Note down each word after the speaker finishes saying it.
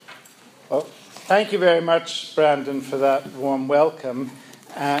Well, thank you very much, Brandon, for that warm welcome.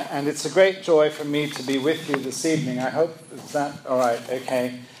 And it's a great joy for me to be with you this evening. I hope, is that all right?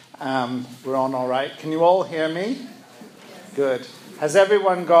 Okay. We're on all right. Can you all hear me? Good. Has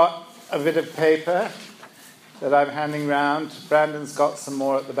everyone got a bit of paper that I'm handing round? Brandon's got some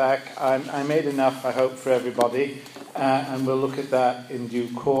more at the back. I made enough, I hope, for everybody. And we'll look at that in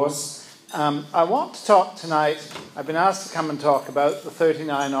due course. I want to talk tonight, I've been asked to come and talk about the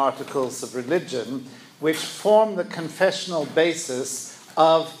 39 Articles of Religion, which form the confessional basis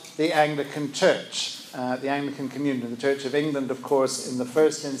of the Anglican Church, the Anglican Communion, the Church of England, of course, in the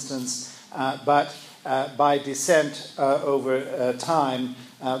first instance, but by descent over time,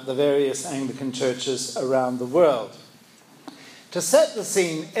 the various Anglican churches around the world. To set the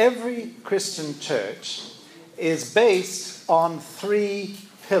scene, every Christian church is based on three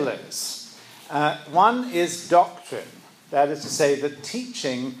pillars. One is doctrine, that is to say, the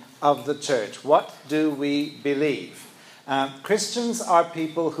teaching of the church. What do we believe? Christians are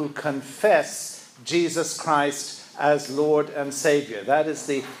people who confess Jesus Christ as Lord and Savior. That is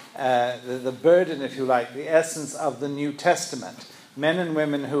the burden, if you like, the essence of the New Testament. Men and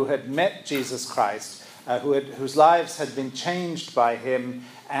women who had met Jesus Christ, whose lives had been changed by him,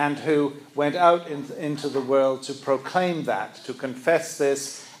 and who went out into the world to proclaim that, to confess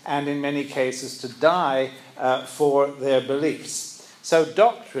this, and in many cases to die for their beliefs. So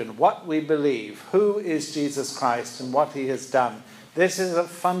doctrine, what we believe, who is Jesus Christ and what he has done, this is of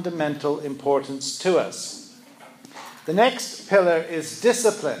fundamental importance to us. The next pillar is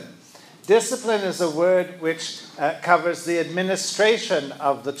discipline. Discipline is a word which covers the administration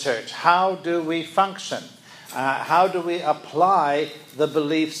of the church. How do we function? How do we apply the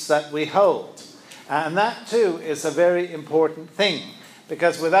beliefs that we hold? And that too is a very important thing.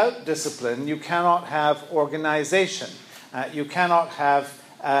 Because without discipline, you cannot have organization. You cannot have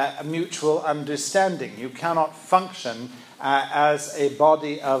a mutual understanding. You cannot function as a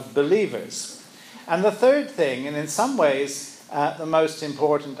body of believers. And the third thing, and in some ways the most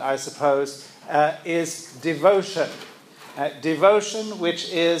important, I suppose, is devotion. Devotion, which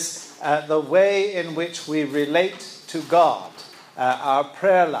is the way in which we relate to God, our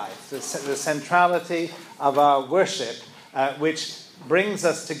prayer life, the centrality of our worship, which brings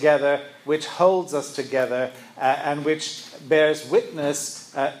us together, which holds us together, and which bears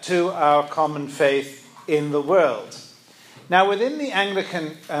witness to our common faith in the world. Now, within the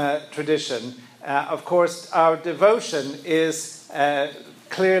Anglican tradition, of course, our devotion is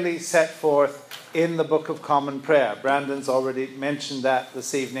clearly set forth in the Book of Common Prayer. Brandon's already mentioned that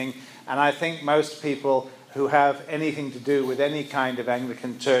this evening, and I think most people who have anything to do with any kind of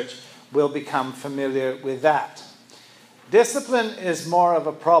Anglican church will become familiar with that. Discipline is more of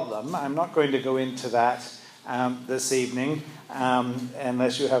a problem. I'm not going to go into that this evening,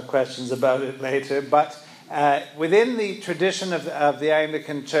 unless you have questions about it later. But within the tradition of the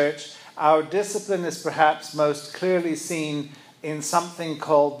Anglican Church, our discipline is perhaps most clearly seen in something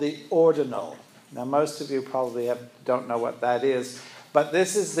called the ordinal. Now, most of you probably don't know what that is, but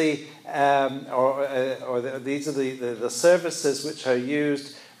this is these are the services which are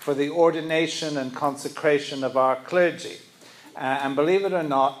used for the ordination and consecration of our clergy. And believe it or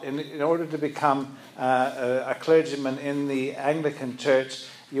not, in order to become a clergyman in the Anglican Church,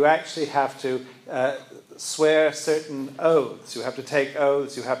 you actually have to swear certain oaths. You have to take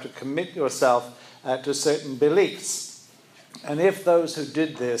oaths. You have to commit yourself to certain beliefs. And if those who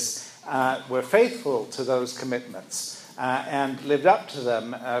did this were faithful to those commitments and lived up to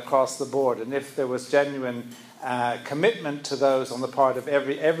them across the board, and if there was genuine commitment to those on the part of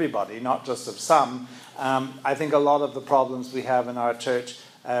everybody, not just of some, I think a lot of the problems we have in our church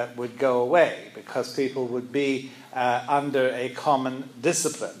would go away, because people would be under a common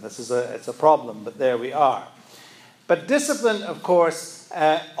discipline. It's a problem, but there we are. But discipline, of course,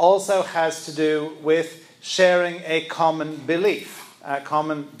 also has to do with sharing a common belief, a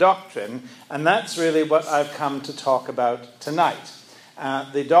common doctrine, and that's really what I've come to talk about tonight.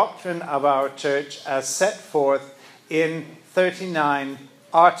 The doctrine of our church as set forth in 39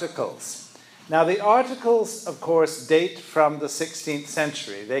 articles. Now, the articles, of course, date from the 16th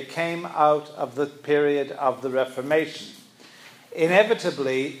century. They came out of the period of the Reformation.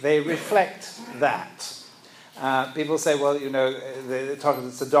 Inevitably, they reflect that. People say, well,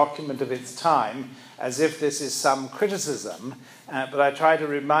 it's a document of its time, as if this is some criticism. But I try to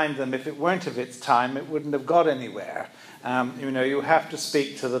remind them, if it weren't of its time, it wouldn't have got anywhere. You have to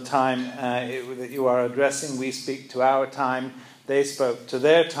speak to the time that you are addressing. We speak to our time. They spoke to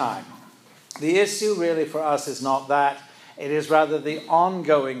their time. The issue really for us is not that. It is rather the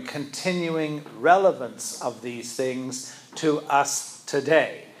ongoing, continuing relevance of these things to us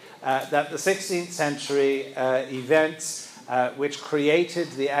today. that the 16th century events which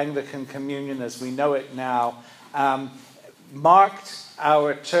created the Anglican Communion as we know it now marked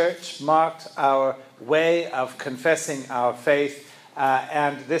our church, marked our way of confessing our faith,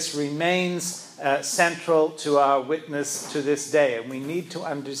 and this remains central to our witness to this day. And we need to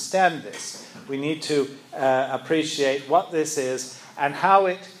understand this. We need to appreciate what this is and how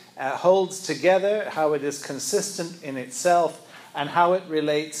it holds together, how it is consistent in itself, and how it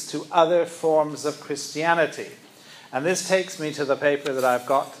relates to other forms of Christianity. And this takes me to the paper that I've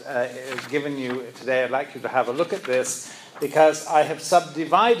got given you today. I'd like you to have a look at this, because I have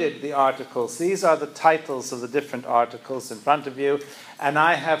subdivided the articles. These are the titles of the different articles in front of you, and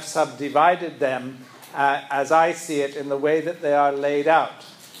I have subdivided them as I see it in the way that they are laid out.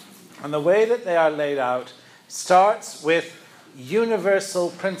 And the way that they are laid out starts with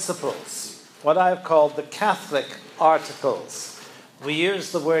universal principles, what I have called the Catholic articles. We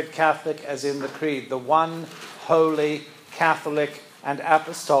use the word Catholic as in the Creed, the one holy Catholic and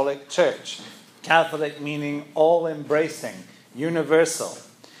Apostolic Church. Catholic meaning all-embracing, universal.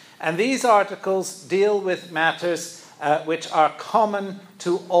 And these articles deal with matters which are common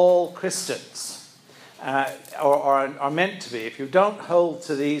to all Christians, or are meant to be. If you don't hold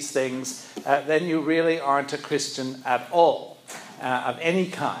to these things, then you really aren't a Christian at all, of any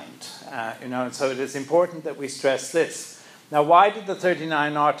kind. And so it is important that we stress this. Now, why did the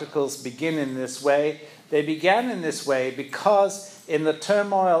 39 articles begin in this way? They began in this way because in the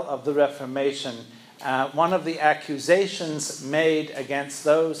turmoil of the Reformation, one of the accusations made against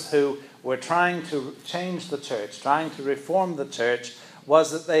those who were trying to change the church, trying to reform the church,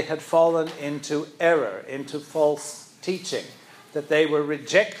 was that they had fallen into error, into false teaching, that they were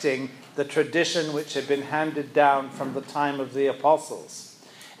rejecting the tradition which had been handed down from the time of the apostles.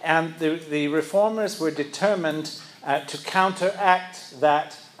 And the reformers were determined to counteract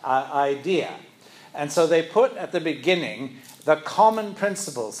that idea. And so they put at the beginning the common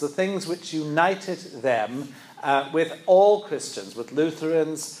principles, the things which united them with all Christians, with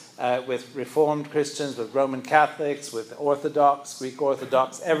Lutherans, with Reformed Christians, with Roman Catholics, with Orthodox, Greek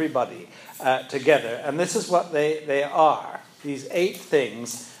Orthodox, everybody together. And this is what they are, these 8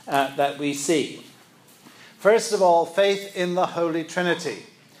 things that we see. First of all, faith in the Holy Trinity,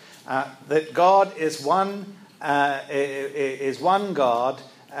 that God is one God.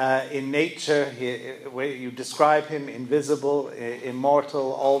 In nature, where you describe him invisible,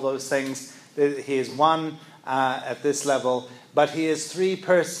 immortal, all those things. He is one at this level, but he is 3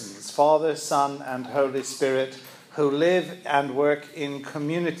 persons, Father, Son, and Holy Spirit, who live and work in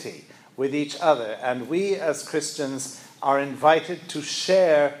community with each other. And we as Christians are invited to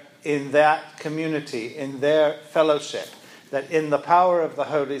share in that community, in their fellowship, that in the power of the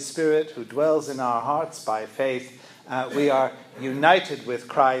Holy Spirit who dwells in our hearts by faith, we are united with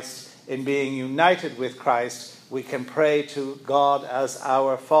Christ. In being united with Christ, we can pray to God as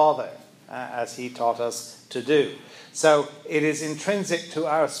our Father, as he taught us to do. So it is intrinsic to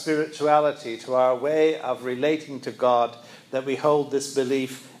our spirituality, to our way of relating to God, that we hold this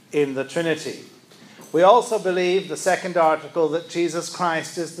belief in the Trinity. We also believe, the second article, that Jesus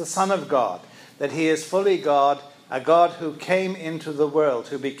Christ is the Son of God, that he is fully God, a God who came into the world,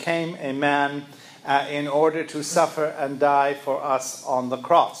 who became a man, in order to suffer and die for us on the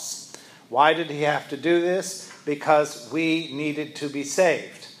cross. Why did he have to do this? Because we needed to be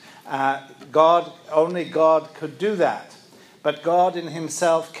saved. Only God could do that. But God in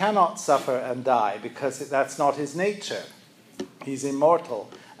himself cannot suffer and die, because that's not his nature. He's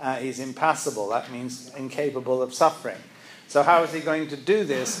immortal. He's impassible. That means incapable of suffering. So how is he going to do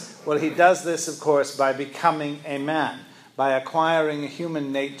this? Well, he does this, of course, by becoming a man, by acquiring a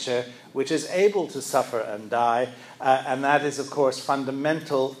human nature which is able to suffer and die, and that is, of course,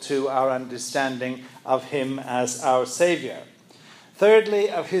 fundamental to our understanding of him as our Savior. Thirdly,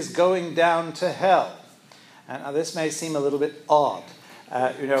 of his going down to hell. And now this may seem a little bit odd.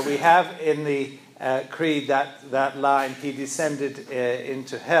 We have in the Creed that line, he descended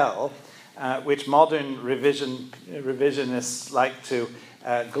into hell, which modern revisionists like to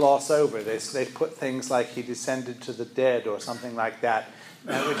gloss over this. They put things like he descended to the dead or something like that,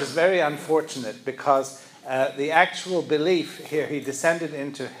 which is very unfortunate, because the actual belief here, he descended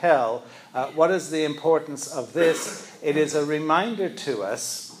into hell, what is the importance of this? It is a reminder to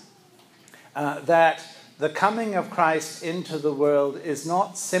us that the coming of Christ into the world is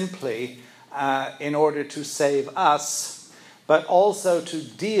not simply in order to save us, but also to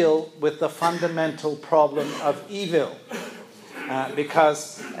deal with the fundamental problem of evil.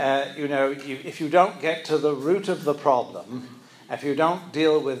 Because, if you don't get to the root of the problem, if you don't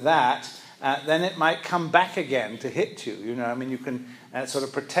deal with that, then it might come back again to hit you. You can sort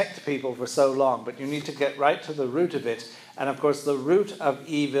of protect people for so long, but you need to get right to the root of it. And of course, the root of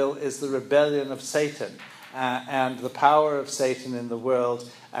evil is the rebellion of Satan and the power of Satan in the world.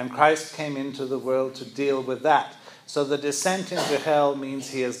 And Christ came into the world to deal with that. So the descent into hell means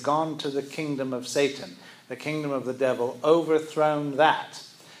he has gone to the kingdom of Satan, the kingdom of the devil, overthrown that.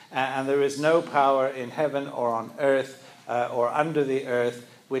 And there is no power in heaven or on earth or under the earth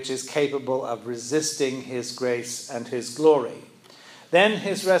which is capable of resisting his grace and his glory. Then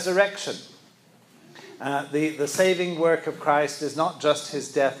his resurrection. The saving work of Christ is not just his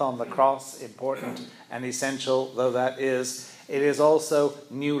death on the cross, important and essential though that is. It is also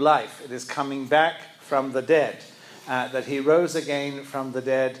new life. It is coming back from the dead. That he rose again from the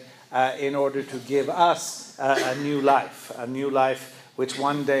dead in order to give us a new life which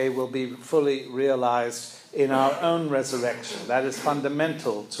one day will be fully realized in our own resurrection. That is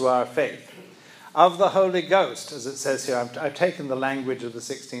fundamental to our faith. Of the Holy Ghost, as it says here, I've taken the language of the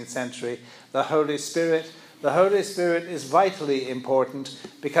 16th century, the Holy Spirit. The Holy Spirit is vitally important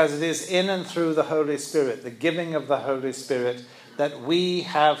because it is in and through the Holy Spirit, the giving of the Holy Spirit, that we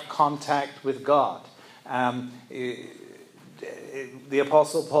have contact with God. The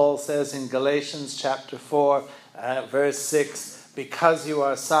Apostle Paul says in Galatians chapter 4, verse 6, because you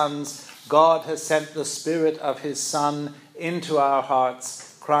are sons, God has sent the Spirit of his Son into our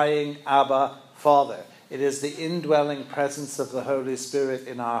hearts, crying, Abba, Father. It is the indwelling presence of the Holy Spirit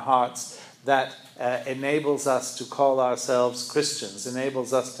in our hearts that enables us to call ourselves Christians,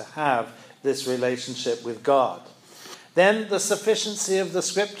 enables us to have this relationship with God. Then the sufficiency of the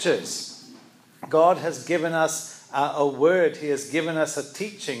Scriptures. God has given us a word. He has given us a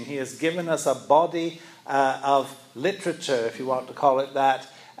teaching. He has given us a body of literature, if you want to call it that,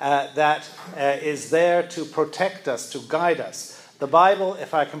 that is there to protect us, to guide us. The Bible,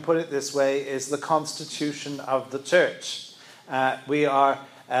 if I can put it this way, is the constitution of the church. We are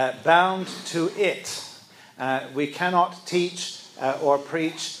bound to it. We cannot teach or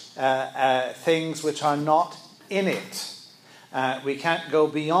preach things which are not in it. We can't go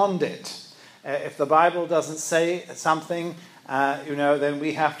beyond it. If the Bible doesn't say something, then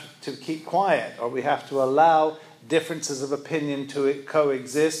we have to keep quiet, or we have to allow differences of opinion to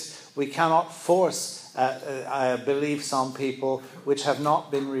coexist. We cannot force beliefs on people which have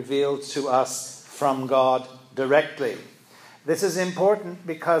not been revealed to us from God directly. This is important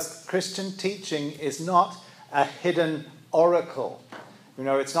because Christian teaching is not a hidden oracle.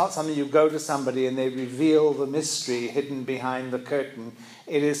 It's not something you go to somebody and they reveal the mystery hidden behind the curtain.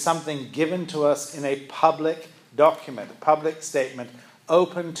 It is something given to us in a public document, a public statement,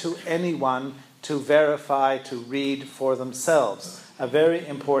 open to anyone to verify, to read for themselves. A very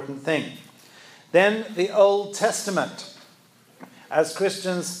important thing. Then the Old Testament. As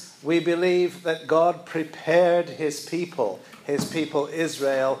Christians, we believe that God prepared his people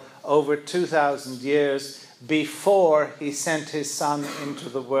Israel, over 2,000 years before he sent his Son into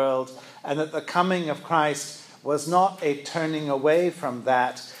the world, and that the coming of Christ was not a turning away from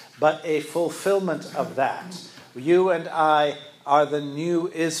that, but a fulfillment of that. You and I are the new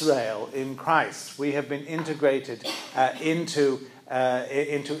Israel in Christ. We have been integrated into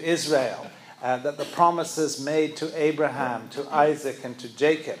Israel. That the promises made to Abraham, to Isaac, and to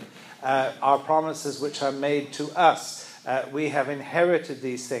Jacob are promises which are made to us. We have inherited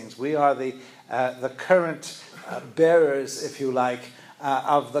these things. We are the current bearers, if you like,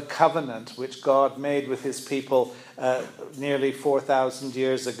 of the covenant which God made with his people nearly 4,000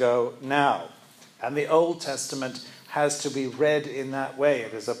 years ago now. And the Old Testament has to be read in that way.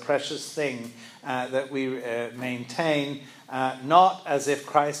 It is a precious thing that we maintain, not as if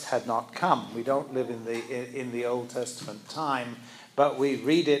Christ had not come. We don't live in the Old Testament time, but we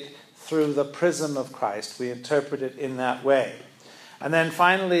read it through the prism of Christ. We interpret it in that way. And then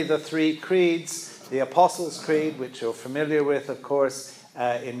finally, the three creeds. The Apostles' Creed, which you're familiar with, of course,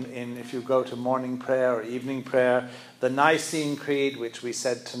 if you go to morning prayer or evening prayer. The Nicene Creed, which we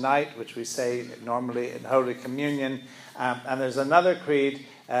said tonight, which we say normally in Holy Communion. And there's another creed,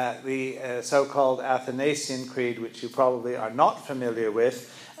 the so-called Athanasian Creed, which you probably are not familiar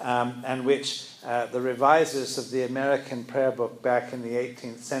with, and which the revisers of the American prayer book back in the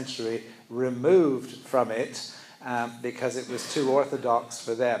 18th century removed from it because it was too orthodox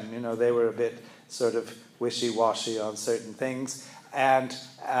for them. They were a bit sort of wishy-washy on certain things, and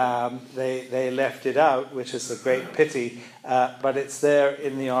they left it out, which is a great pity, but it's there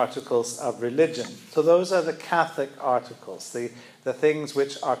in the Articles of Religion. So those are the Catholic articles, the things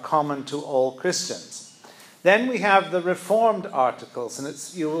which are common to all Christians. Then we have the Reformed articles, and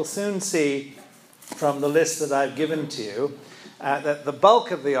you will soon see from the list that I've given to you that the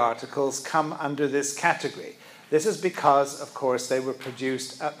bulk of the articles come under this category. This is because, of course, they were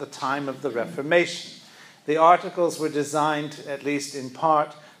produced at the time of the Reformation. The articles were designed, at least in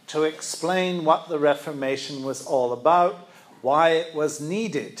part, to explain what the Reformation was all about, why it was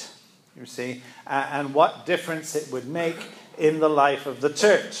needed, you see, and what difference it would make in the life of the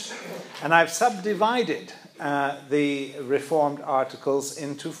church. And I've subdivided the Reformed articles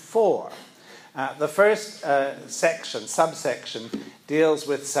into 4. The first subsection, deals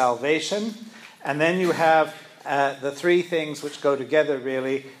with salvation, and then you have the 3 things which go together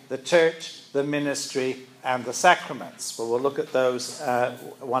really: the church, the ministry, and the sacraments. Well, we'll look at those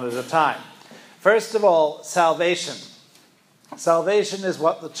one at a time. First of all, salvation. Salvation is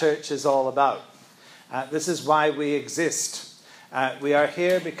what the church is all about. This is why we exist. We are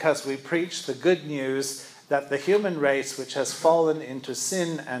here because we preach the good news that the human race, which has fallen into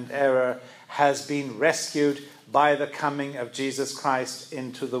sin and error, has been rescued by the coming of Jesus Christ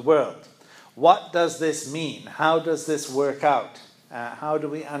into the world. What does this mean? How does this work out? How do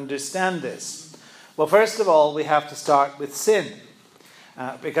we understand this? Well, first of all, we have to start with sin.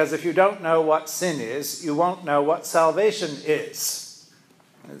 Because if you don't know what sin is, you won't know what salvation is.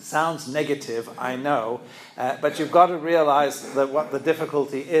 It sounds negative, I know, but you've got to realize that what the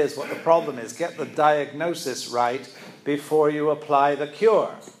difficulty is, what the problem is. Get the diagnosis right before you apply the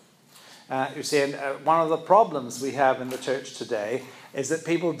cure. You see, and one of the problems we have in the church today is that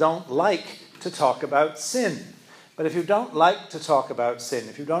people don't like to talk about sin. But if you don't like to talk about sin,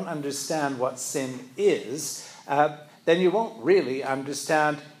 if you don't understand what sin is, then you won't really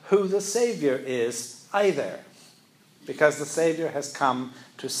understand who the Savior is either. Because the Savior has come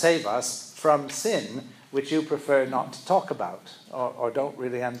to save us from sin, which you prefer not to talk about or don't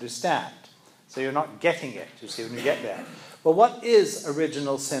really understand. So you're not getting it, you see, when you get there. Well, what is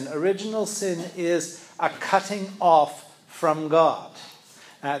original sin? Original sin is a cutting off from God.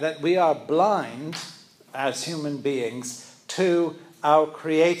 That we are blind as human beings to our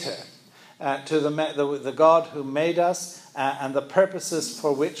Creator, to the God who made us and the purposes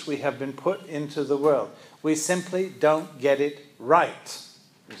for which we have been put into the world. We simply don't get it right.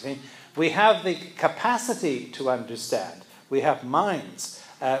 You see, we have the capacity to understand. We have minds.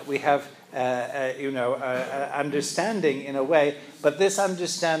 We have understanding in a way, but this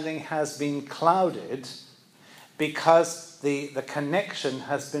understanding has been clouded because the connection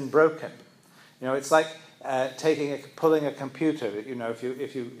has been broken. You know, it's like pulling a computer. You know, if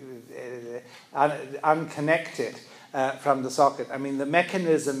you unconnect it from the socket, I mean, the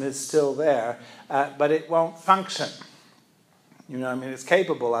mechanism is still there, but it won't function. You know, I mean, it's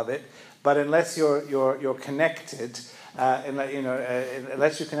capable of it, but unless you're connected,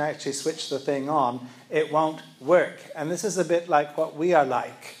 unless you can actually switch the thing on, it won't work. And this is a bit like what we are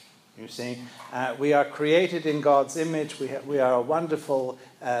like. You see, we are created in God's image. We are a wonderful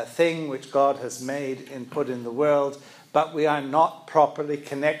thing which God has made and put in the world, but we are not properly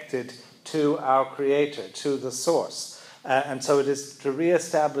connected to our Creator, to the source. And so it is to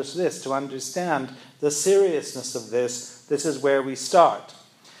reestablish this, to understand the seriousness of this. This is where we start.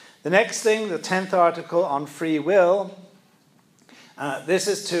 The next thing, the 10th article on free will, this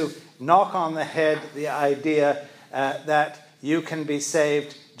is to knock on the head the idea that you can be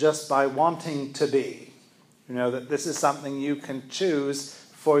saved just by wanting to be. You know, that this is something you can choose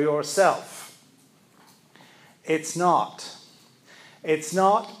for yourself. It's not. It's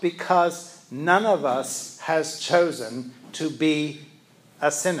not, because none of us has chosen to be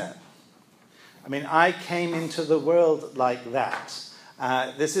a sinner. I mean, I came into the world like that.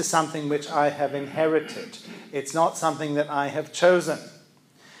 This is something which I have inherited. It's not something that I have chosen.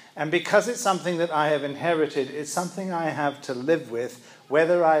 And because it's something that I have inherited, it's something I have to live with,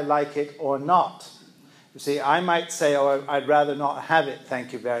 whether I like it or not. You see, I might say, oh, I'd rather not have it,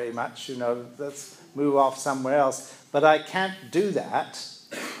 thank you very much, you know, let's move off somewhere else. But I can't do that,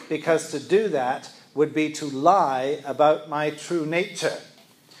 because to do that would be to lie about my true nature.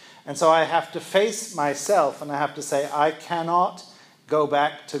 And so I have to face myself, and I have to say, I cannot go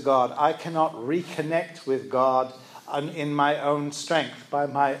back to God. I cannot reconnect with God in my own strength, by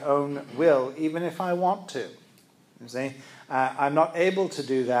my own will, even if I want to. You see, I'm not able to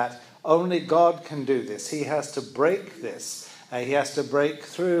do that. Only God can do this. He has to break this. He has to break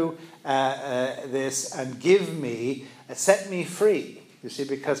through this and give me, set me free. You see,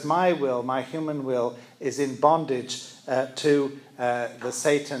 because my will, my human will, is in bondage to the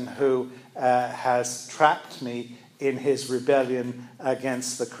Satan who has trapped me in his rebellion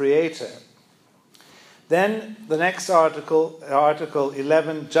against the Creator. Then the next article, Article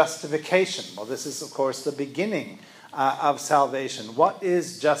 11, justification. Well, this is, of course, the beginning of salvation. What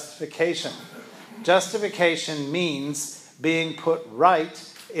is justification? Justification means being put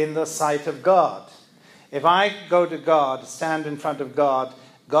right in the sight of God. If I go to God, stand in front of God,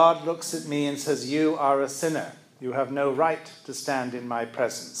 God looks at me and says, you are a sinner. You have no right to stand in my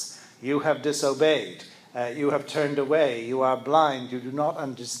presence. You have disobeyed. You have turned away. You are blind. You do not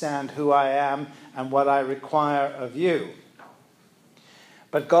understand who I am and what I require of you.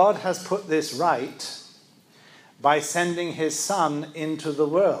 But God has put this right by sending his Son into the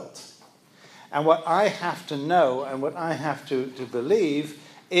world. And what I have to know and what I have to believe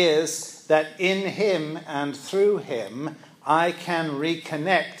is that in him and through him, I can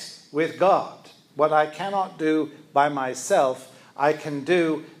reconnect with God. What I cannot do by myself, I can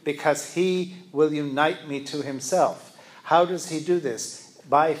do because he will unite me to himself. How does he do this?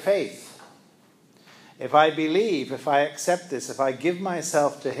 By faith. If I believe, if I accept this, if I give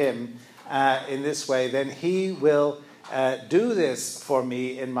myself to him in this way, then he will do this for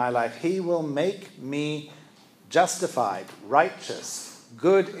me in my life. He will make me justified, righteous,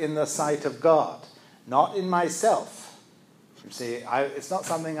 good in the sight of God, not in myself. You see, it's not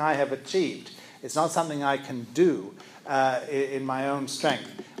something I have achieved. It's not something I can do in my own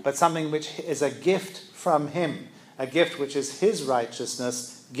strength, but something which is a gift from him, a gift which is his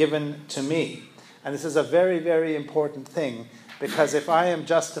righteousness given to me. And this is a very, very important thing, because if I am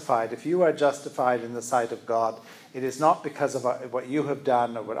justified, if you are justified in the sight of God, it is not because of what you have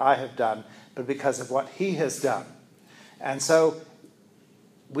done or what I have done, but because of what he has done. And so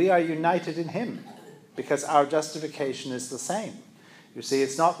we are united in him, because our justification is the same. You see,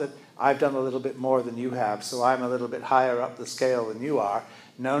 it's not that I've done a little bit more than you have, so I'm a little bit higher up the scale than you are.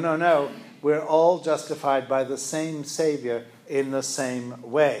 No, no, no. We're all justified by the same Savior in the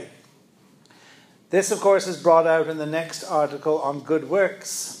same way. This, of course, is brought out in the next article on good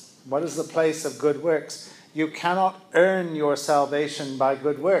works. What is the place of good works? You cannot earn your salvation by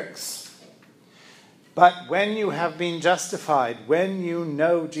good works. But when you have been justified, when you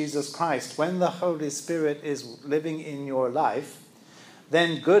know Jesus Christ, when the Holy Spirit is living in your life,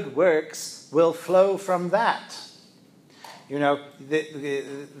 then good works will flow from that. You know,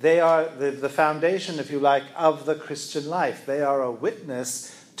 they are the foundation, if you like, of the Christian life. They are a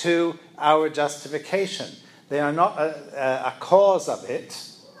witness to our justification. They are not a cause of it.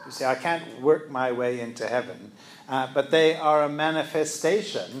 You see, I can't work my way into heaven, but they are a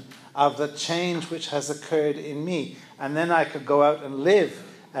manifestation of the change which has occurred in me. And then I could go out and live,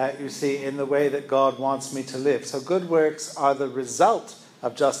 you see, in the way that God wants me to live. So good works are the result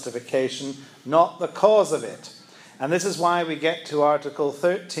of justification, not the cause of it. And this is why we get to Article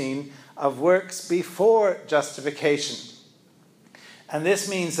 13 of works before justification. And this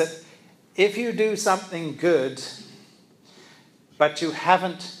means that if you do something good, but you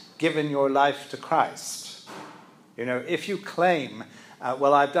haven't given your life to Christ, you know, if you claim,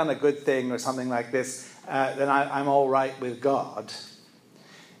 well, I've done a good thing or something like this, then I'm all right with God,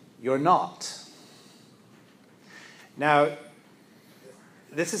 you're not. Now,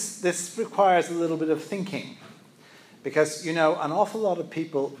 this requires a little bit of thinking, because, you know, an awful lot of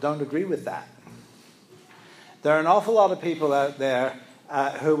people don't agree with that. There are an awful lot of people out there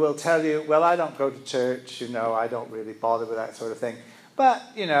who will tell you, well, I don't go to church, you know, I don't really bother with that sort of thing. But,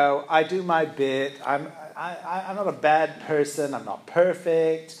 you know, I do my bit. I'm not a bad person. I'm not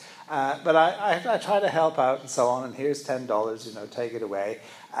perfect. But I try to help out and so on. And here's $10, you know, take it away.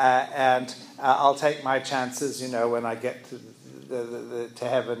 And I'll take my chances, you know, when I get to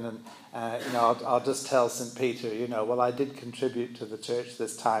heaven. And, you know, I'll just tell St. Peter, you know, well, I did contribute to the church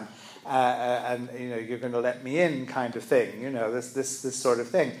this time. And, you know, you're going to let me in kind of thing, you know, this sort of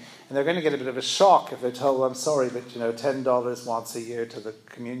thing. And they're going to get a bit of a shock if they're told, well, I'm sorry, but, you know, $10 once a year to the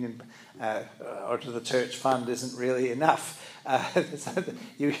communion or to the church fund isn't really enough.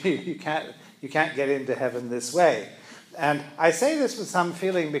 You can't get into heaven this way. And I say this with some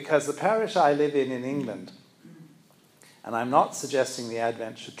feeling because the parish I live in England, and I'm not suggesting the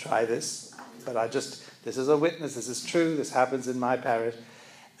Advent should try this, but this is a witness, this is true, this happens in my parish.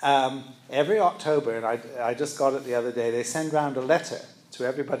 Every October, and I just got it the other day, they send round a letter to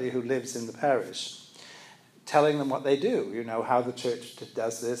everybody who lives in the parish, telling them what they do, you know, how the church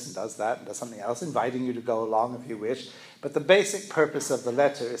does this and does that and does something else, inviting you to go along if you wish. But the basic purpose of the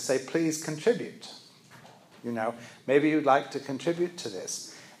letter is say, please contribute. You know, maybe you'd like to contribute to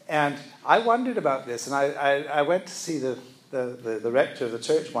this. And I wondered about this, and I went to see the rector of the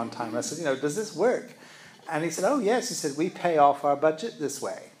church one time. I said, you know, does this work? And he said, oh, yes. He said, we pay off our budget this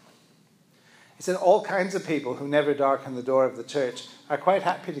way. He said, all kinds of people who never darken the door of the church are quite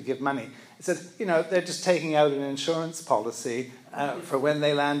happy to give money. He said, you know, they're just taking out an insurance policy for when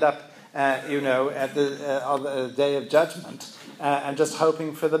they land up, you know, on the day of judgment and just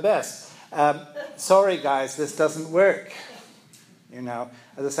hoping for the best. Sorry, guys, this doesn't work.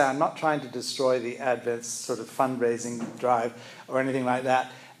 As I say, I'm not trying to destroy the Advent sort of fundraising drive or anything like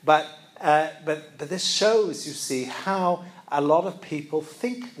that. But this shows, you see, how a lot of people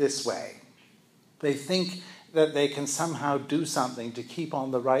think this way. They think that they can somehow do something to keep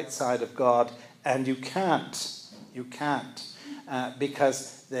on the right side of God, and you can't. You can't.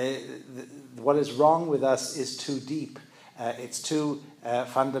 Because what is wrong with us is too deep. It's too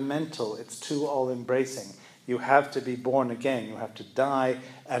fundamental. It's too all-embracing. You have to be born again. You have to die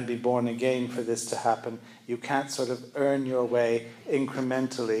and be born again for this to happen. You can't sort of earn your way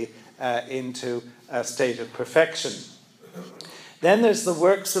incrementally into a state of perfection. Then there's the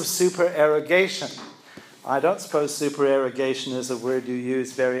works of supererogation. I don't suppose supererogation is a word you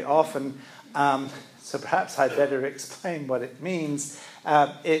use very often, so perhaps I'd better explain what it means.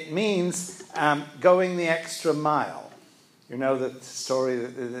 It means going the extra mile. You know the story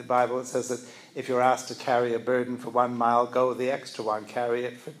in the Bible, it says that if you're asked to carry a burden for 1 mile, go the extra one, carry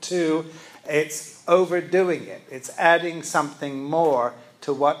it for 2. It's overdoing it. It's adding something more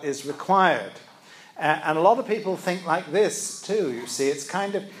to what is required. And a lot of people think like this too, you see. It's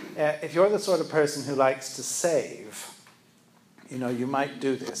kind of, if you're the sort of person who likes to save, you might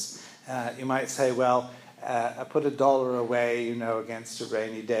do this. You might say, well, I put $1 away, against a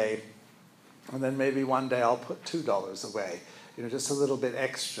rainy day. And then maybe one day I'll put $2 away. Just a little bit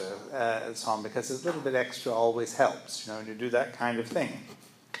extra, and so on, because a little bit extra always helps, when you do that kind of thing.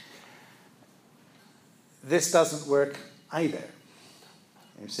 This doesn't work either,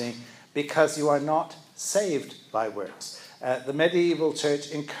 you see, because you are not saved by works. The medieval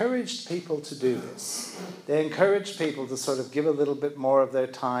church encouraged people to do this. They encouraged people to sort of give a little bit more of their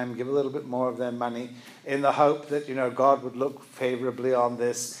time, give a little bit more of their money, in the hope that, God would look favorably on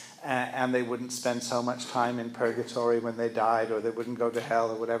this, and they wouldn't spend so much time in purgatory when they died, or they wouldn't go to hell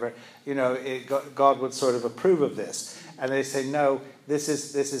or whatever. God would sort of approve of this. And they say, no, this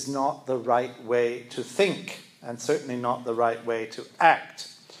is not the right way to think, and certainly not the right way to act.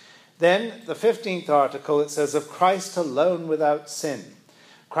 Then, the 15th article, it says, of Christ alone without sin.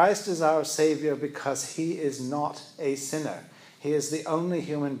 Christ is our Savior because he is not a sinner. He is the only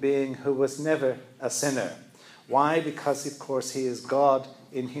human being who was never a sinner. Why? Because, of course, he is God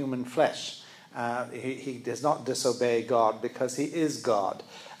in human flesh. He does not disobey God because he is God.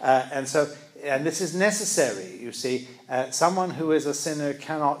 And this is necessary, you see. Someone who is a sinner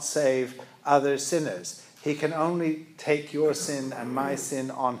cannot save other sinners. He can only take your sin and my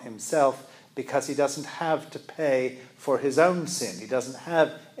sin on himself because he doesn't have to pay for his own sin. He doesn't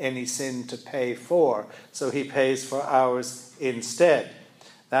have any sin to pay for, so he pays for ours instead.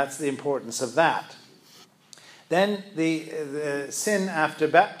 That's the importance of that. Then the sin after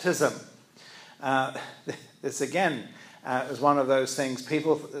baptism. This again is one of those things.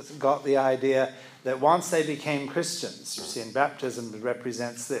 People got the idea that once they became Christians, you see, in baptism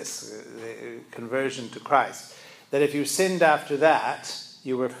represents this, the conversion to Christ, that if you sinned after that,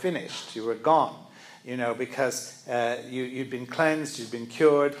 you were finished, you were gone, because you'd been cleansed, you'd been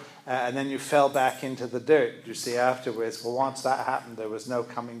cured, and then you fell back into the dirt, you see, afterwards. Well, once that happened, there was no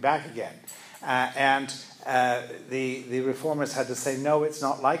coming back again. The reformers had to say, no, it's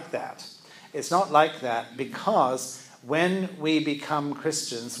not like that. It's not like that because when we become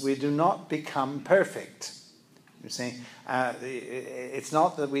Christians, we do not become perfect. You see, it's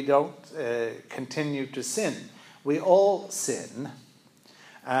not that we don't continue to sin. We all sin,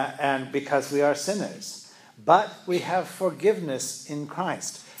 and because we are sinners. But we have forgiveness in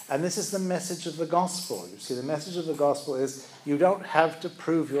Christ. And this is the message of the gospel. You see, the message of the gospel is you don't have to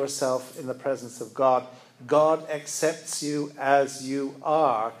prove yourself in the presence of God. God accepts you as you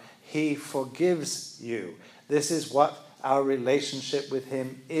are. He forgives you. This is what our relationship with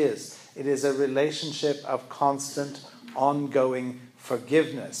him is. It is a relationship of constant, ongoing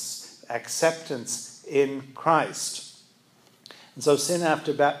forgiveness, acceptance in Christ. And so sin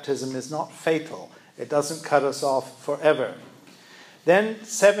after baptism is not fatal. It doesn't cut us off forever. Then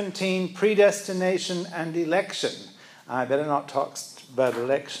 17, predestination and election. I better not talk about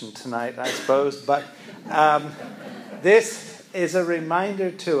election tonight, I suppose, but this is a reminder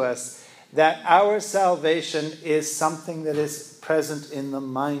to us that our salvation is something that is present in the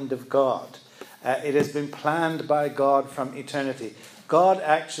mind of God. It has been planned by God from eternity. God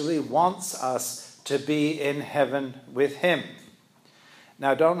actually wants us to be in heaven with him.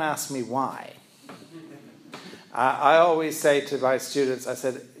 Now, don't ask me why. I always say to my students, I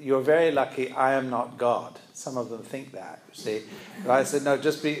said, you're very lucky I am not God. Some of them think that, you see. But I said, no,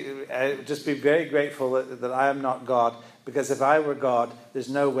 just be very grateful that I am not God, because if I were God, there's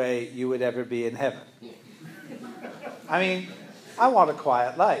no way you would ever be in heaven. I mean, I want a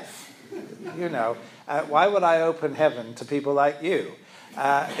quiet life, Why would I open heaven to people like you?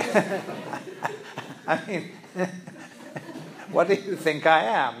 I mean, what do you think I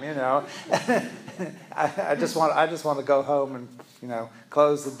am? I just want to go home and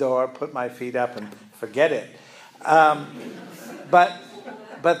close the door, put my feet up, and forget it.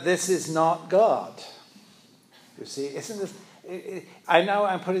 But this is not God. You see, isn't this? I know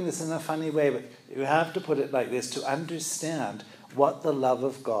I'm putting this in a funny way, but you have to put it like this to understand what the love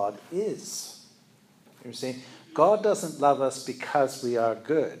of God is. You see, God doesn't love us because we are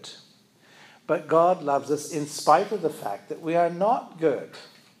good, but God loves us in spite of the fact that we are not good.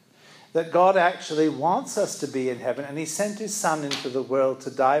 That God actually wants us to be in heaven, and he sent his Son into the world to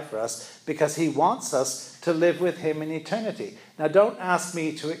die for us because he wants us to live with him in eternity. Now, don't ask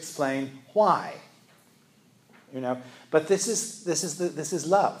me to explain why. But this is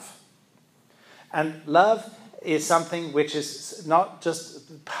love. And love is something which is not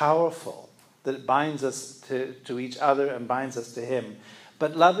just powerful, that it binds us to each other and binds us to him,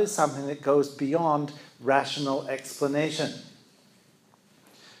 but love is something that goes beyond rational explanation.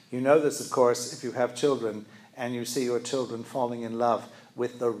 You know this, of course, if you have children and you see your children falling in love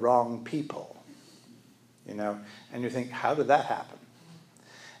with the wrong people, and you think, how did that happen?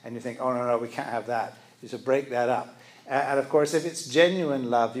 And you think, oh, no, we can't have that. You should break that up. And of course, if it's genuine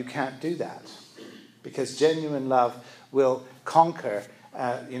love, you can't do that, because genuine love will conquer,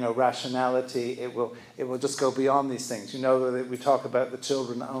 rationality. It will just go beyond these things. That we talk about the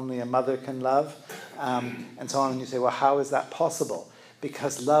children only a mother can love, and so on. And you say, well, how is that possible?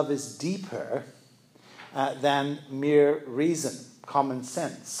 Because love is deeper than mere reason, common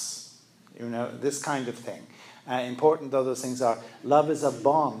sense, this kind of thing. Important though those things are, love is a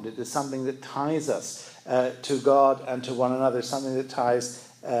bond. It is something that ties us to God and to one another, something that ties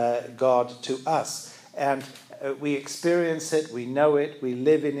God to us. And we experience it, we know it, we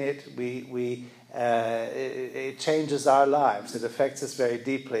live in it, it changes our lives, it affects us very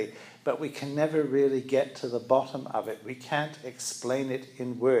deeply. But we can never really get to the bottom of it. We can't explain it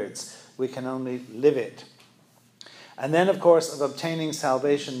in words. We can only live it. And then, of course, of obtaining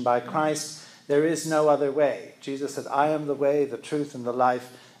salvation by Christ, there is no other way. Jesus said, I am the way, the truth, and the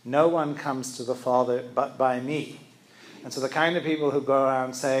life. No one comes to the Father but by me. And so the kind of people who go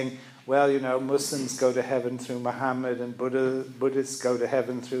around saying, well, Muslims go to heaven through Muhammad and Buddhists go to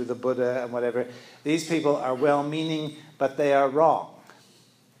heaven through the Buddha and whatever, these people are well-meaning, but they are wrong.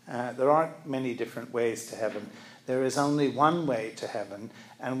 There aren't many different ways to heaven. There is only one way to heaven,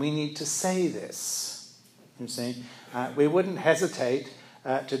 and we need to say this. You see, we wouldn't hesitate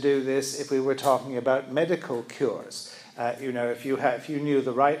to do this if we were talking about medical cures. If you knew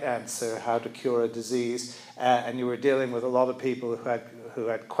the right answer how to cure a disease, and you were dealing with a lot of people who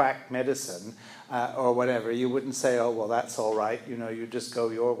had quack medicine or whatever, you wouldn't say, oh, well, that's all right. You just go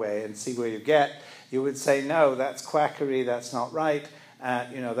your way and see where you get. You would say, no, that's quackery. That's not right.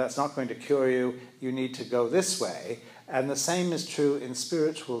 That's not going to cure you. You need to go this way. And the same is true in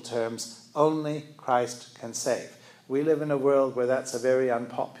spiritual terms. Only Christ can save. We live in a world where that's a very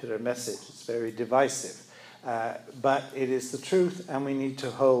unpopular message. It's very divisive. But it is the truth, and we need to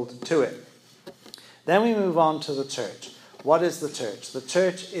hold to it. Then we move on to the church. What is the church? The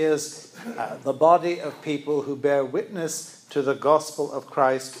church is the body of people who bear witness to the gospel of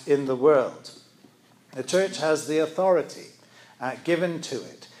Christ in the world. The church has the authority given to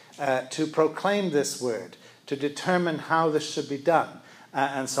it to proclaim this word, to determine how this should be done,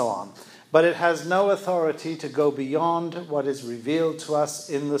 and so on. But it has no authority to go beyond what is revealed to us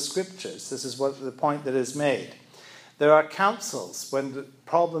in the Scriptures. This is what the point that is made. There are councils. When the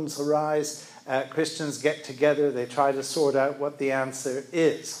problems arise, Christians get together, they try to sort out what the answer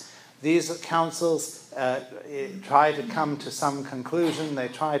is. These councils try to come to some conclusion. They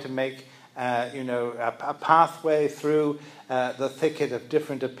try to make a pathway through the thicket of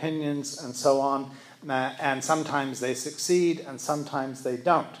different opinions and so on. And sometimes they succeed and sometimes they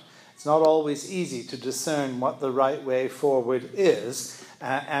don't. It's not always easy to discern what the right way forward is.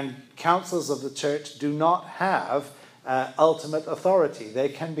 And councils of the church do not have ultimate authority. They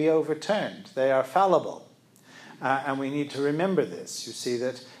can be overturned. They are fallible. And we need to remember this. You see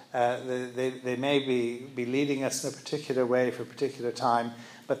that they may be leading us in a particular way for a particular time,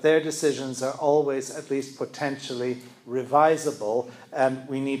 but their decisions are always at least potentially revisable, and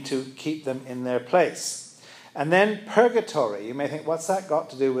we need to keep them in their place. And then purgatory. You may think, what's that got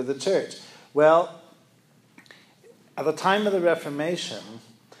to do with the church? Well, at the time of the Reformation,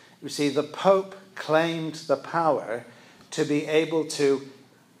 you see, the Pope claimed the power to be able to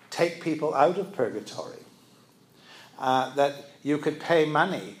take people out of purgatory. That you could pay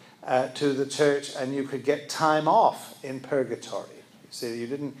money to the church and you could get time off in purgatory. See, you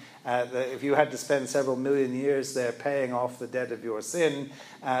didn't. If you had to spend several million years there paying off the debt of your sin,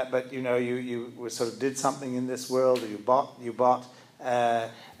 but you sort of did something in this world, or you bought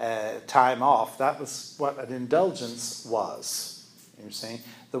time off. That was what an indulgence was. You see,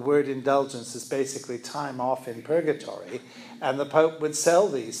 the word indulgence is basically time off in purgatory, and the Pope would sell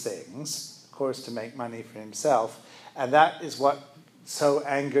these things, of course, to make money for himself, and that is what so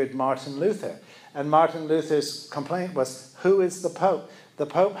angered Martin Luther. And Martin Luther's complaint was, who is the Pope? The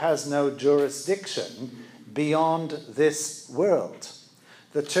Pope has no jurisdiction beyond this world.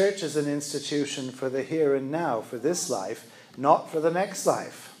 The church is an institution for the here and now, for this life, not for the next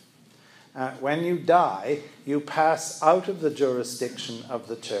life. When you die, you pass out of the jurisdiction of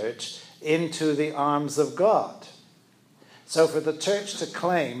the church into the arms of God. So for the church to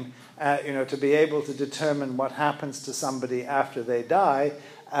claim, to be able to determine what happens to somebody after they die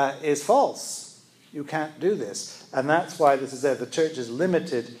is false. You can't do this. And that's why this is there. The church is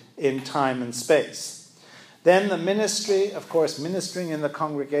limited in time and space. Then the ministry, of course, ministering in the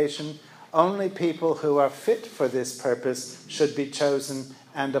congregation, only people who are fit for this purpose should be chosen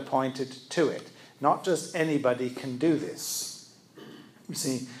and appointed to it. Not just anybody can do this. You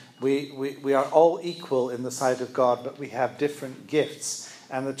see, we are all equal in the sight of God, but we have different gifts,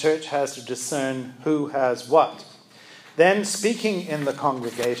 and the church has to discern who has what. Then speaking in the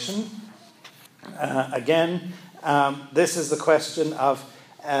congregation, this is the question of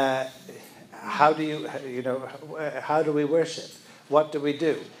how do we worship? What do we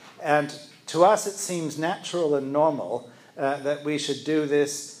do? And to us it seems natural and normal that we should do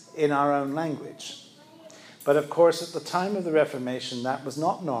this in our own language. But of course, at the time of the Reformation, that was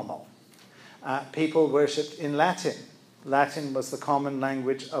not normal. People worshipped in Latin. Latin was the common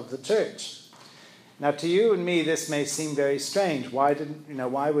language of the church. Now, to you and me, this may seem very strange. Why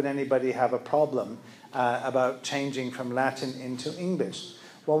would anybody have a problem about changing from Latin into English?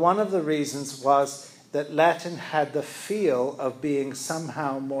 Well, one of the reasons was that Latin had the feel of being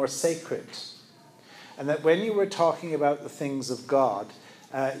somehow more sacred. And that when you were talking about the things of God,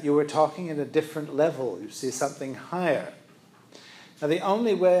 you were talking at a different level. You see, something higher. Now, the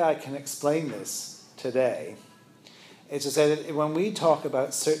only way I can explain this today is to say that when we talk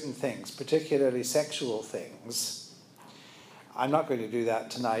about certain things, particularly sexual things, I'm not going to do that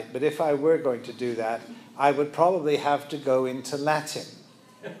tonight, but if I were going to do that, I would probably have to go into Latin.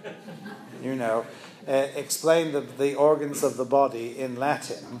 Explain the organs of the body in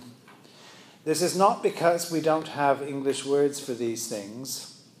Latin. This is not because we don't have English words for these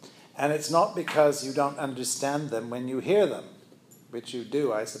things, and it's not because you don't understand them when you hear them, which you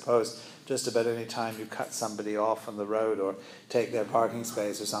do, I suppose, just about any time you cut somebody off on the road or take their parking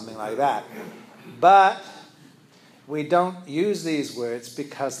space or something like that. But we don't use these words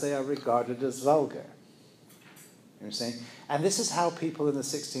because they are regarded as vulgar. You see? And this is how people in the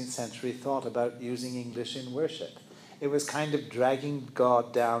 16th century thought about using English in worship. It was kind of dragging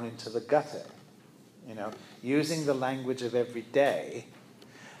God down into the gutter. Using the language of every day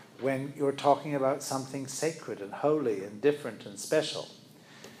when you're talking about something sacred and holy and different and special.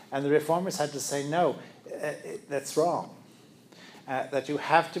 And the Reformers had to say, no, that's wrong. That you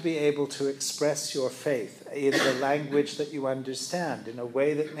have to be able to express your faith in the language that you understand, in a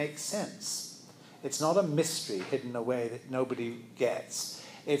way that makes sense. It's not a mystery hidden away that nobody gets.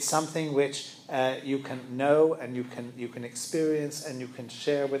 It's something which you can know and you can experience and you can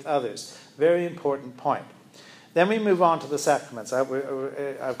share with others. Very important point. Then we move on to the sacraments.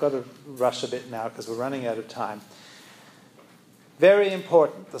 I've got to rush a bit now because we're running out of time. Very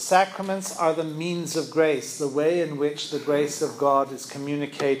important. The sacraments are the means of grace, the way in which the grace of God is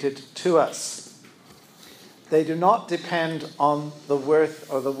communicated to us. They do not depend on the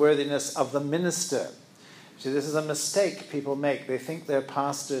worth or the worthiness of the minister. See, this is a mistake people make. They think their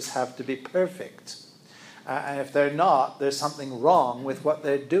pastors have to be perfect. And if they're not, there's something wrong with what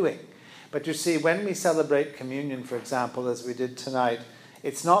they're doing. But you see, when we celebrate communion, for example, as we did tonight,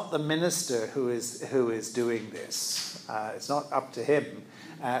 it's not the minister who is doing this. It's not up to him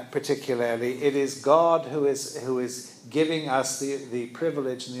particularly. It is God who is giving us the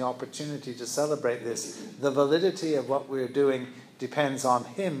privilege and the opportunity to celebrate this. The validity of what we're doing depends on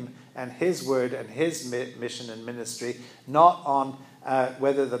him and his word and his mission and ministry, not on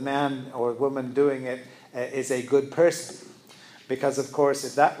whether the man or woman doing it is a good person. Because, of course,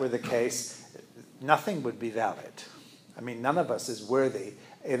 if that were the case, nothing would be valid. I mean, none of us is worthy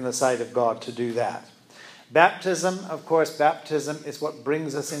in the sight of God to do that. Baptism, of course, baptism is what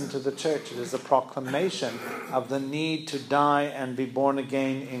brings us into the church. It is a proclamation of the need to die and be born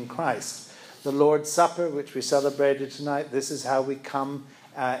again in Christ. The Lord's Supper, which we celebrated tonight, this is how we come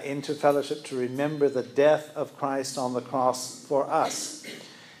into fellowship to remember the death of Christ on the cross for us.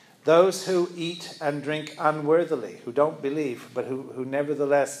 Those who eat and drink unworthily, who don't believe, but who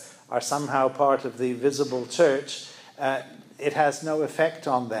nevertheless are somehow part of the visible church, it has no effect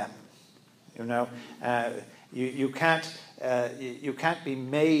on them. You can't be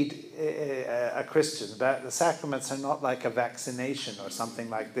made a Christian. The sacraments are not like a vaccination or something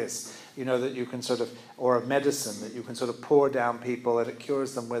like this, that you can sort of, or a medicine that you can sort of pour down people and it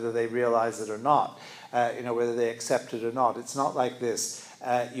cures them whether they realize it or not, whether they accept it or not. It's not like this.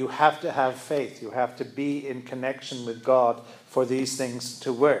 You have to have faith. You have to be in connection with God for these things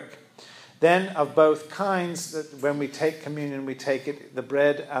to work. Then of both kinds, that when we take communion, we take it, the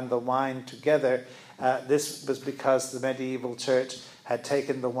bread and the wine together. This was because the medieval church had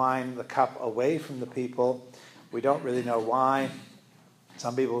taken the wine, the cup, away from the people. We don't really know why.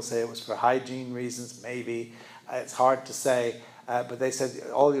 Some people say it was for hygiene reasons, maybe. It's hard to say. But they said,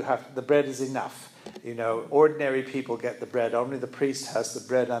 the bread is enough. Ordinary people get the bread. Only the priest has the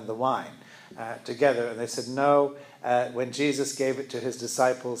bread and the wine together. And they said, no. When Jesus gave it to his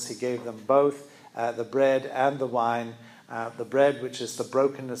disciples, he gave them both the bread and the wine. The bread, which is the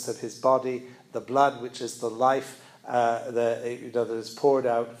brokenness of his body, the blood, which is the life that is poured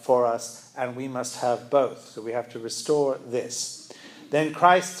out for us, and we must have both. So we have to restore this. Then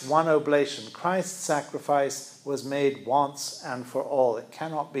Christ's one oblation. Christ's sacrifice was made once and for all. It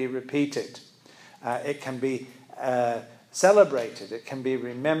cannot be repeated. It can be celebrated. It can be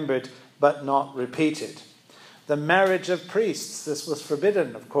remembered, but not repeated. The marriage of priests. This was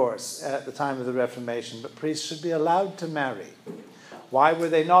forbidden, of course, at the time of the Reformation, but priests should be allowed to marry. Why were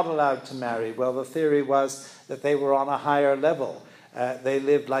they not allowed to marry? Well, the theory was that they were on a higher level. They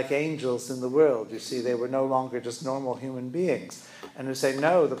lived like angels in the world. You see, they were no longer just normal human beings. And we say,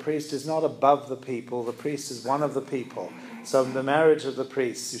 no, the priest is not above the people. The priest is one of the people. So the marriage of the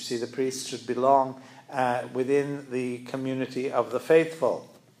priests, you see, the priests should belong within the community of the faithful.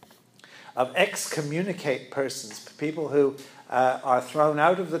 Of excommunicate persons, people who are thrown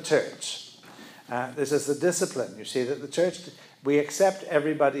out of the church. This is the discipline. You see, that the church, we accept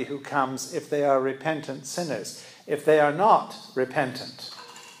everybody who comes if they are repentant sinners. If they are not repentant,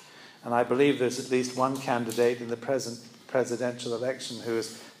 and I believe there's at least one candidate in the present presidential election who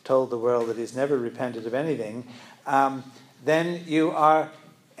has told the world that he's never repented of anything, then you are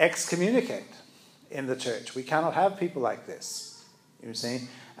excommunicate in the church. We cannot have people like this. You see,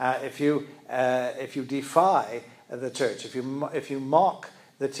 if you defy the church, if you mock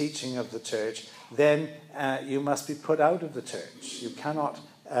the teaching of the church, then you must be put out of the church. You cannot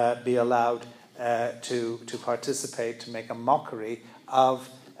be allowed to participate, to make a mockery of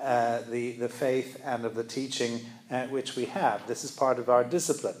the faith and of the teaching which we have. This is part of our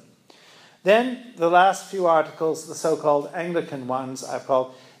discipline. Then the last few articles, the so-called Anglican ones, I've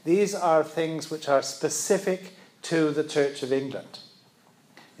called, these are things which are specific to the Church of England.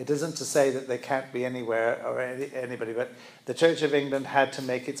 It isn't to say that they can't be anywhere or anybody, but the Church of England had to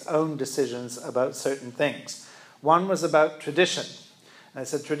make its own decisions about certain things. One was about tradition. And I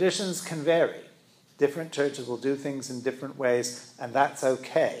said traditions can vary. Different churches will do things in different ways, and that's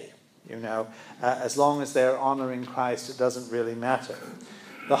okay. As long as they're honoring Christ, it doesn't really matter.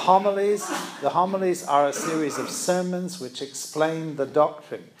 The homilies are a series of sermons which explain the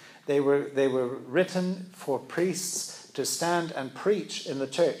doctrine. They were written for priests to stand and preach in the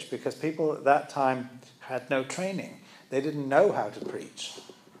church, because people at that time had no training. They didn't know how to preach.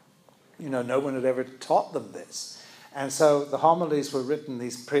 No one had ever taught them this. And so the homilies were written,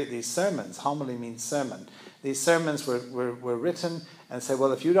 these sermons, homily means sermon. These sermons were written and say,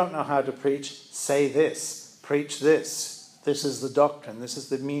 well, if you don't know how to preach, say this, preach this. This is the doctrine. This is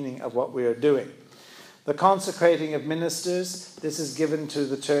the meaning of what we are doing. The consecrating of ministers, this is given to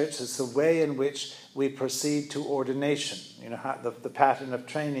the church as the way in which we proceed to ordination, the pattern of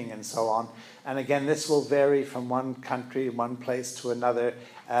training and so on. And again, this will vary from one country, one place to another.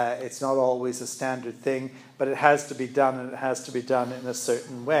 It's not always a standard thing, but it has to be done, and it has to be done in a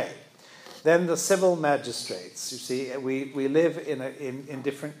certain way. Then the civil magistrates. You see, we live in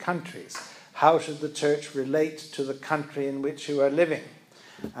different countries. How should the church relate to the country in which you are living?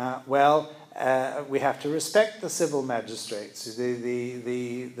 We have to respect the civil magistrates,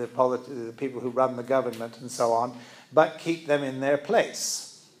 the people who run the government and so on, but keep them in their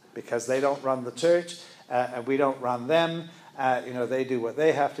place, because they don't run the church and we don't run them. They do what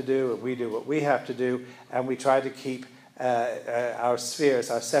they have to do and we do what we have to do, and we try to keep our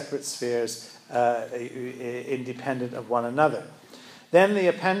separate spheres, independent of one another. Then the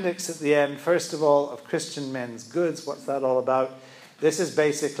appendix at the end, first of all, of Christian men's goods. What's that all about? This is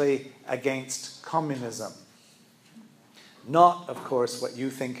basically against communism. Not, of course, what you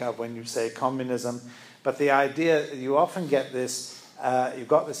think of when you say communism, but the idea, you often get this, you've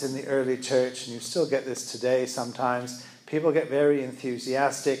got this in the early church, and you still get this today sometimes. People get very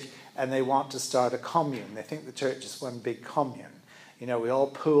enthusiastic, and they want to start a commune. They think the church is one big commune. You know, we all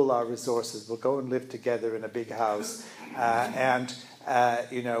pool our resources. We'll go and live together in a big house, and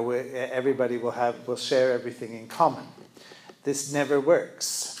everybody will share everything in common. This never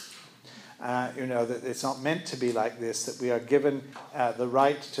works. That it's not meant to be like this, that we are given the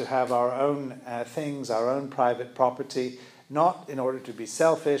right to have our own things, our own private property, not in order to be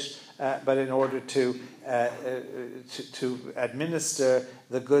selfish, but in order to administer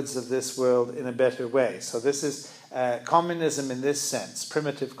the goods of this world in a better way. So this is communism in this sense,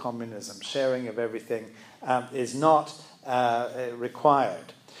 primitive communism, sharing of everything is not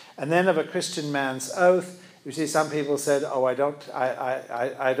required. And then of a Christian man's oath, you see, some people said, "Oh, I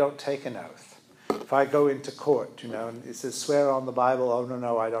don't take an oath. If I go into court, and it says swear on the Bible. Oh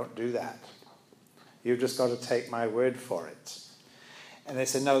no, I don't do that. You've just got to take my word for it." And they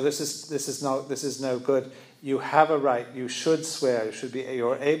said, "No, this is no good. You have a right. You should swear.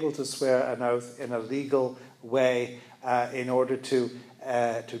 You're able to swear an oath in a legal way in order to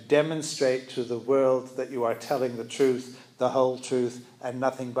demonstrate to the world that you are telling the truth, the whole truth, and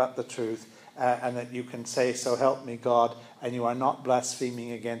nothing but the truth." And that you can say, "So help me God," and you are not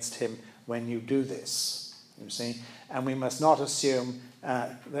blaspheming against him when you do this, you see. And we must not assume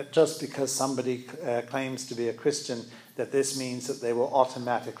that just because somebody claims to be a Christian, that this means that they will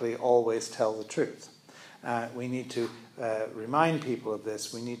automatically always tell the truth. We need to remind people of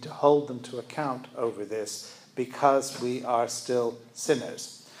this. We need to hold them to account over this because we are still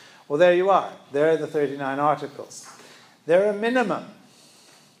sinners. Well, there you are. There are the 39 articles. They're a minimum.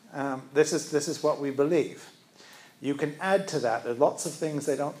 This is what we believe. You can add to that. There are lots of things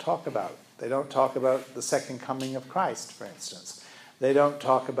they don't talk about. They don't talk about the second coming of Christ, for instance. They don't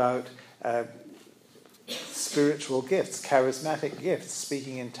talk about spiritual gifts, charismatic gifts,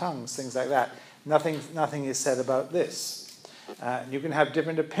 speaking in tongues, things like that. Nothing is said about this. You can have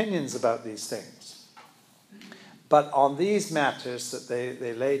different opinions about these things. But on these matters that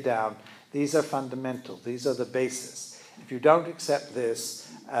they lay down, these are fundamental. These are the basis. If you don't accept this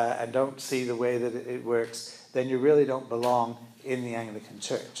and don't see the way that it works, then you really don't belong in the Anglican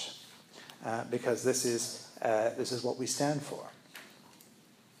Church, because this is what we stand for.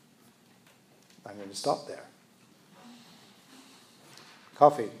 I'm going to stop there.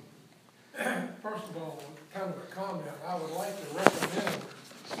 Coffee. First of all, kind of a comment. I would like to recommend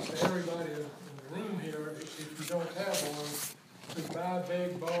to everybody in the room here, if you don't have one, to buy,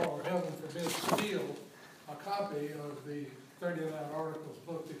 beg, borrow, or heaven forbid, steal a copy of the 39 Articles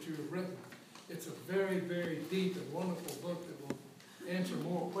book that you have written. It's a very, very deep and wonderful book that will answer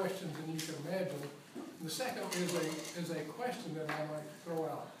more questions than you can imagine. And the second is a question that I might throw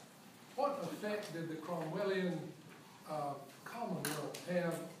out. What effect did the Cromwellian Commonwealth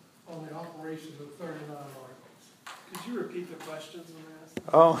have on the operation of the 39 Articles? Could you repeat the questions when I asked?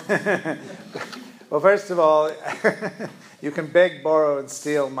 Oh, well, first of all, you can beg, borrow, and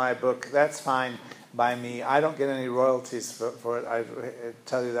steal my book. That's fine by me. I don't get any royalties for it. I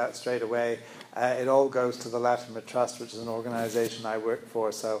tell you that straight away. It all goes to the Latimer Trust, which is an organization I work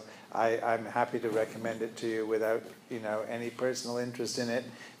for, so I'm happy to recommend it to you without any personal interest in it.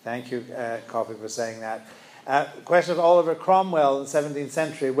 Thank you, Coffee, for saying that. Question of Oliver Cromwell in the 17th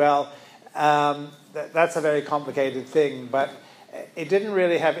century. Well, that's a very complicated thing, but it didn't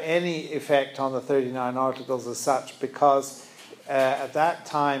really have any effect on the 39 Articles as such, because at that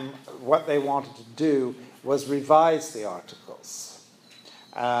time what they wanted to do was revise the Articles,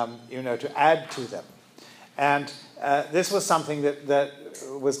 to add to them. And this was something that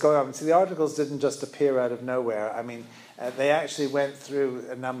was going on. See, the Articles didn't just appear out of nowhere. I mean, they actually went through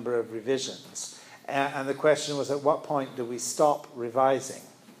a number of revisions. And the question was, at what point do we stop revising?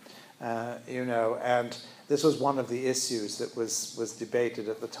 And this was one of the issues that was debated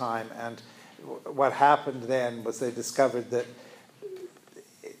at the time. And what happened then was they discovered that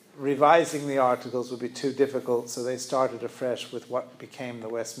revising the Articles would be too difficult, so they started afresh with what became the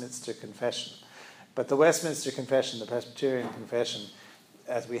Westminster Confession. But the Westminster Confession, the Presbyterian Confession,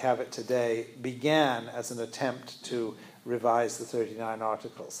 as we have it today, began as an attempt to revise the 39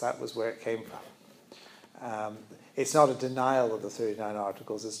 Articles. That was where it came from. It's not a denial of the 39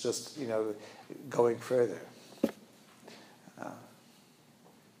 Articles, it's just, going further.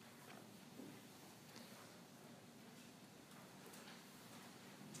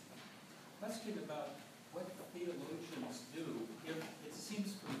 Question about what theologians do. It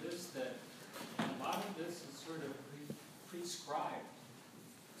seems from this that a lot of this is sort of prescribed.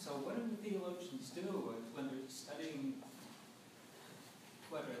 So what do the theologians do when they're studying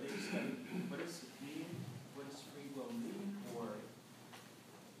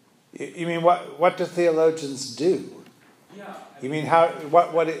You mean what do theologians do? Yeah. You mean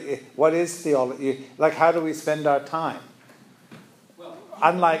what is theology? Like, how do we spend our time? Well,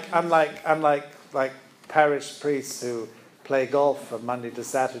 Unlike like parish priests who play golf from Monday to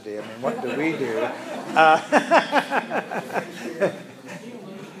Saturday. I mean, what do we do?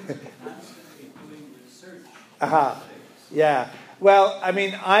 theologians are constantly doing research. Yeah. Well, I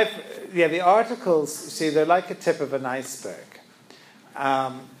mean, the articles, see, they're like a tip of an iceberg.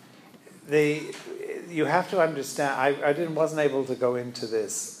 You have to understand, I wasn't able to go into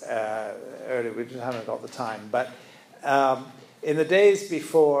this earlier, we just haven't got the time, but in the days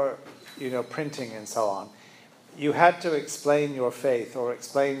before, printing and so on, you had to explain your faith or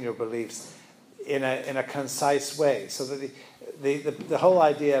explain your beliefs in a concise way, so that the whole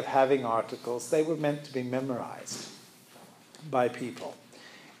idea of having articles, they were meant to be memorized by people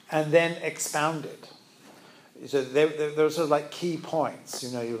and then expounded. So those are like key points. You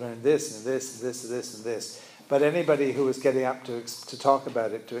learn this and this and this and this and this. But anybody who was getting up to talk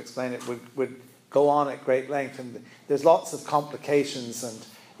about it, to explain it, would go on at great length. And there's lots of complications and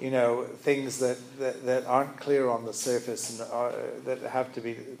things that aren't clear on the surface and that have to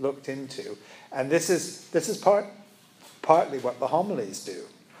be looked into. And this is partly what the homilies do.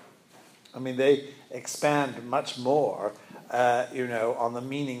 I mean, they expand much more, on the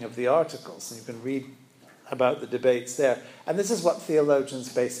meaning of the articles, and you can read about the debates there. And this is what theologians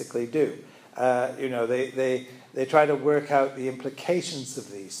basically do. They try to work out the implications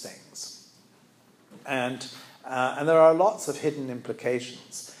of these things, and there are lots of hidden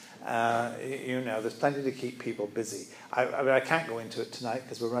implications. There's plenty to keep people busy. I can't go into it tonight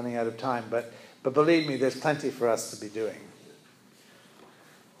because we're running out of time, but believe me, there's plenty for us to be doing.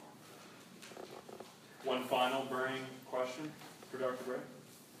 One final burning question for Dr. Bray.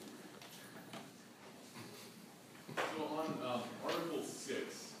 So on Article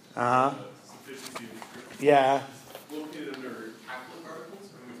 6, sufficiency of Scripture, Yeah. located under Catholic articles,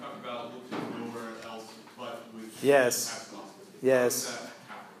 and we talk about looking nowhere else but with Yes. Catholic gospel. Yes.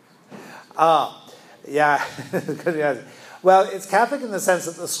 How is that Catholic? Good answer. Well, it's Catholic in the sense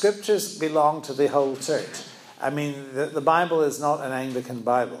that the Scriptures belong to the whole church. I mean, the Bible is not an Anglican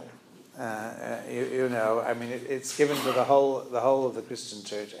Bible. It's given to the whole of the Christian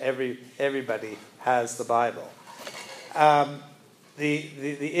church. Everybody has the Bible.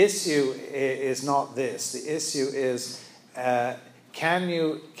 The issue is not this. The issue is can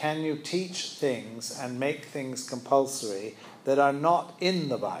you teach things and make things compulsory that are not in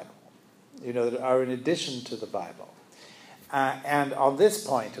the Bible, that are in addition to the Bible. And on this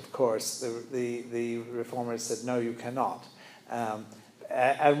point, of course, the Reformers said, no, you cannot.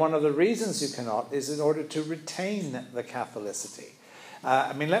 And one of the reasons you cannot is in order to retain the Catholicity.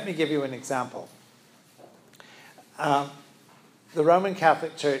 Let me give you an example. The Roman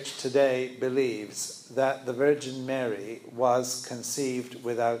Catholic Church today believes that the Virgin Mary was conceived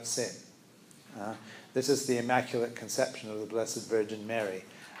without sin. This is the Immaculate Conception of the Blessed Virgin Mary,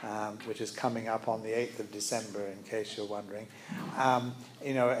 which is coming up on the 8th of December, in case you're wondering. And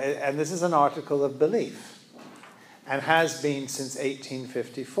this is an article of belief, and has been since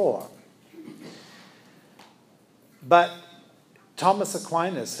 1854. But Thomas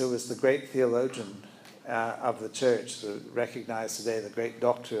Aquinas, who was the great theologian of the church, recognized today the great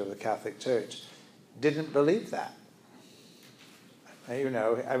doctor of the Catholic Church, didn't believe that.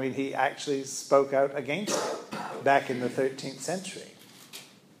 He actually spoke out against it back in the 13th century.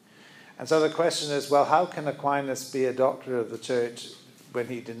 And so the question is, well, how can Aquinas be a doctor of the church when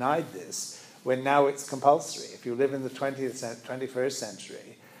he denied this, when now it's compulsory? If you live in the 21st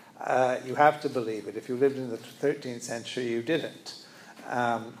century, you have to believe it. If you lived in the 13th century, you didn't.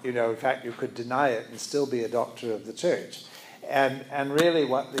 In fact, you could deny it and still be a doctor of the church. And really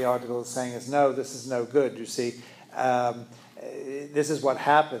what the article is saying is, no, this is no good. You see, this is what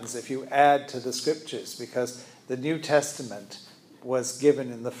happens if you add to the Scriptures, because the New Testament was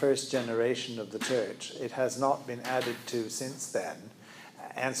given in the first generation of the church. It has not been added to since then.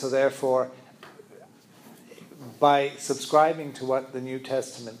 And so therefore, by subscribing to what the New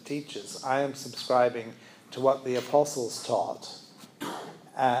Testament teaches, I am subscribing to what the apostles taught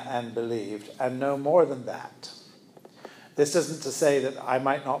and believed, and no more than that. This isn't to say that I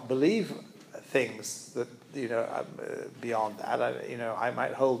might not believe things that beyond that. I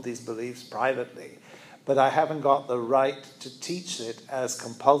might hold these beliefs privately, but I haven't got the right to teach it as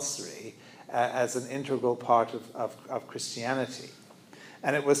compulsory, as an integral part of Christianity.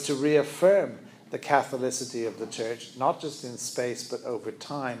 And it was to reaffirm the Catholicity of the church, not just in space but over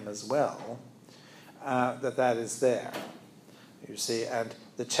time as well, that is there. You see, and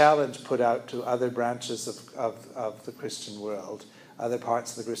the challenge put out to other branches of the Christian world other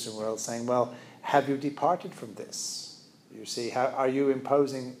parts of the Christian world saying, well, have you departed from this? You see, how are you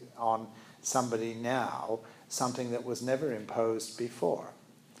imposing on somebody now something that was never imposed before?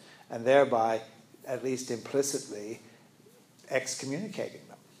 And thereby, at least implicitly, excommunicating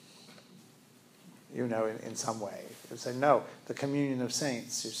them, in some way. You say, no, the communion of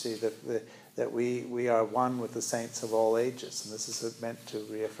saints, you see, that we are one with the saints of all ages, and this is meant to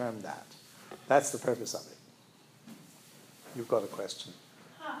reaffirm that. That's the purpose of it. You've got a question.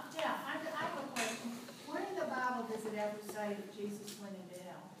 Yeah, I have a question. Where in the Bible does it ever say that Jesus went into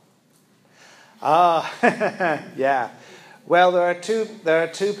hell? Yeah. Well, there are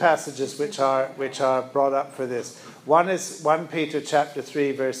two passages which are brought up for this. One is 1 Peter chapter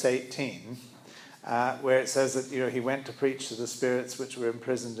 3, verse 18, where it says that he went to preach to the spirits which were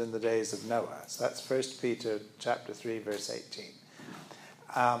imprisoned in the days of Noah. So that's 1 Peter chapter 3, verse 18.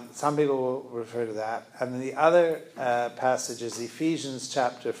 Some people will refer to that. And then the other passage is Ephesians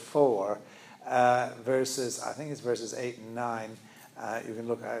chapter 4, verses 8 and 9. You can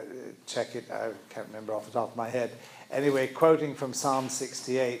look, check it, I can't remember off the top of my head. Anyway, quoting from Psalm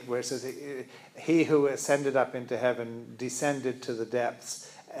 68, where it says, he who ascended up into heaven descended to the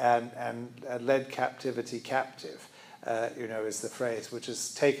depths and led captivity captive, is the phrase, which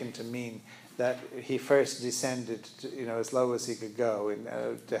is taken to mean that he first descended to, as low as he could go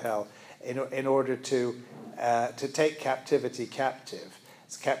to hell in order to take captivity captive.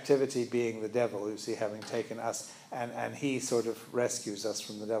 It's captivity being the devil, you see, having taken us, and he sort of rescues us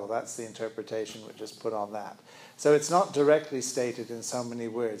from the devil. That's the interpretation which is put on that. So it's not directly stated in so many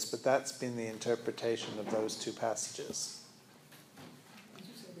words, but that's been the interpretation of those two passages. Did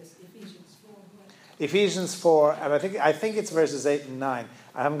you say this, Ephesians 4? Ephesians 4, and I think it's verses 8 and 9.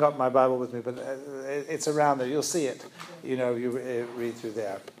 I haven't got my Bible with me, but it's around there. You'll see it. You read through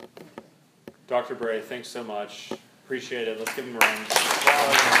there. Dr. Bray, thanks so much. Appreciate it. Let's give him a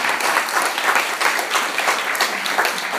round.